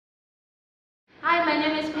Hi, my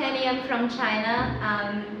name is Penny. I'm from China.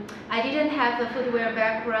 I didn't have a footwear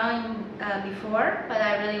background before, but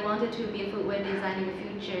I really wanted to be a footwear designer in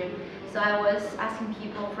the future. So I was asking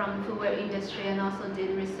people from the footwear industry and also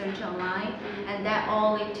did research online, and that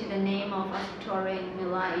all led to the name of Arsutoria in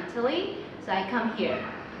Milan, Italy. So I come here.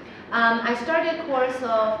 I started a course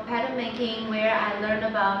of pattern making where I learned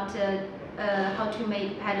about how to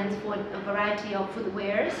make patterns for a variety of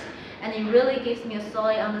footwears, and it really gives me a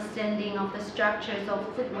solid understanding of the structures of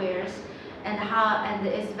footwears and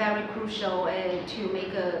it's very crucial to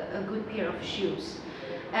make a good pair of shoes.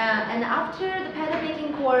 And after the pattern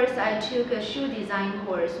making course, I took a shoe design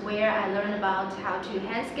course where I learned about how to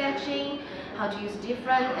hand sketching, how to use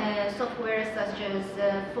different software such as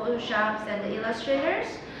Photoshop and Illustrators.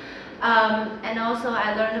 And also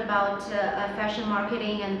I learned about fashion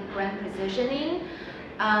marketing and brand positioning.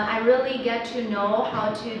 I really get to know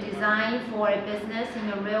how to design for a business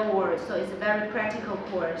in the real world, so it's a very practical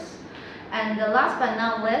course. And last but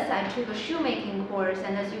not least, I took a shoemaking course,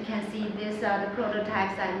 and as you can see, these are the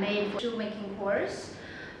prototypes I made for shoemaking course.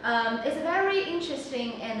 It's a very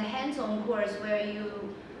interesting and hands-on course where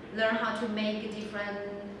you learn how to make different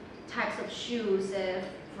types of shoes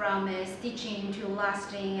from stitching to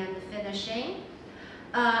lasting and finishing.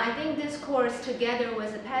 I think this course, together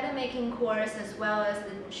with the pattern making course as well as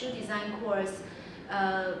the shoe design course,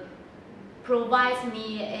 provides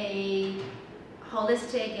me a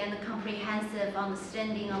holistic and comprehensive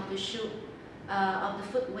understanding of the of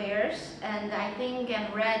the footwears, and I think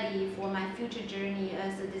I'm ready for my future journey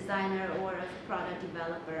as a designer or a product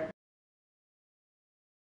developer.